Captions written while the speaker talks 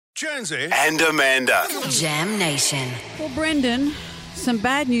Jonesy and Amanda. Jam Nation. Well, Brendan, some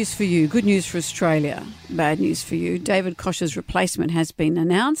bad news for you. Good news for Australia. Bad news for you. David Koch's replacement has been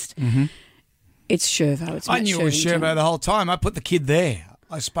announced. Mm-hmm. It's Shervo. It's I Matt knew it was Shervington. Shervo the whole time. I put the kid there.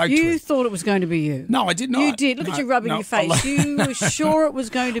 I spoke to You him. thought it was going to be you. No, I did not. You did. Look at you rubbing your face. You were sure it was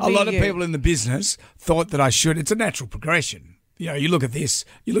going to be A you. lot of people in the business thought that I should. It's a natural progression. You know, you look at this.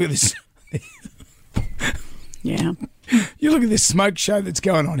 You look at this. Yeah. You look at this smoke show that's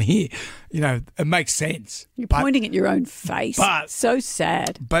going on here. You know, it makes sense. You're pointing at your own face. but- so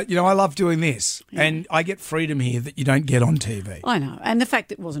sad. But, you know, I love doing this. And I get freedom here that you don't get on TV. I know. And the fact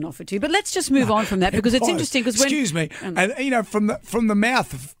that it wasn't offered to you. But let's just move on from that because it's interesting. Because Excuse me. And, you know, from the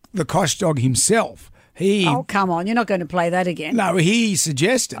mouth of the Koch dog himself, he... Oh, come on. You're not going to play that again. No, he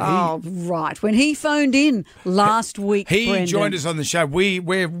suggested. Oh, right. When he phoned in last week, He Brendan, joined us on the show.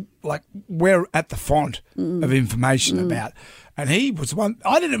 We're at the font of information about, and he was one.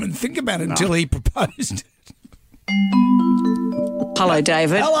 I didn't even think about it until he proposed. Hello,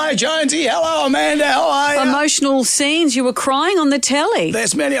 David. Hello, Jonesy. Hello, Amanda. How are you? Emotional scenes. You were crying on the telly.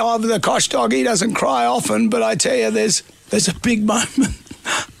 There's many of the Koch dog. He doesn't cry often, but I tell you, there's a big moment.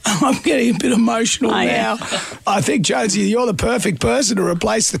 I'm getting a bit emotional now. I think, Jonesy, you're the perfect person to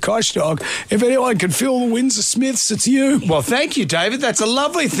replace the Koch dog. If anyone can fill the Windsor Smiths, it's you. Well, thank you, David. That's a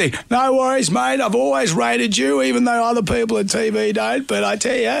lovely thing. No worries, mate. I've always rated you, even though other people at TV don't. But I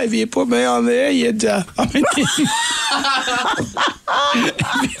tell you, if you put me on there, you'd... if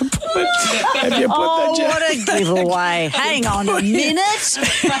you put What a giveaway. Hang on a minute.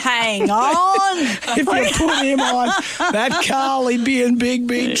 Hang on. If you put him on that car, he'd be in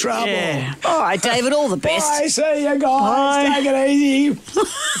big trouble. Yeah. All right, David, all the best. Bye, see you guys. Take it easy.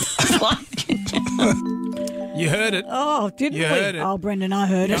 You heard it. Oh, didn't You we? heard it. Oh, Brendan, I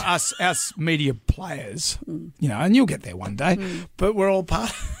heard You it. know, us media players, you know, and you'll get there one day, but we're all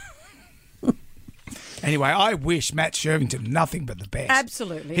part. Anyway, I wish Matt Shervington nothing but the best.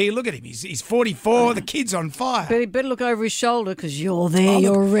 Absolutely. He look at him. He's 44. The kid's on fire. But he better look over his shoulder because you're there.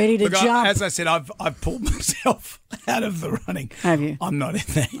 You're ready to Look, jump. as I said, I've pulled myself out of the running. Have you? I'm not in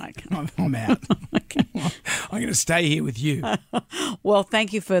there. Okay. I'm out. I'm going to stay here with you. Well,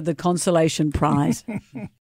 thank you for the consolation prize.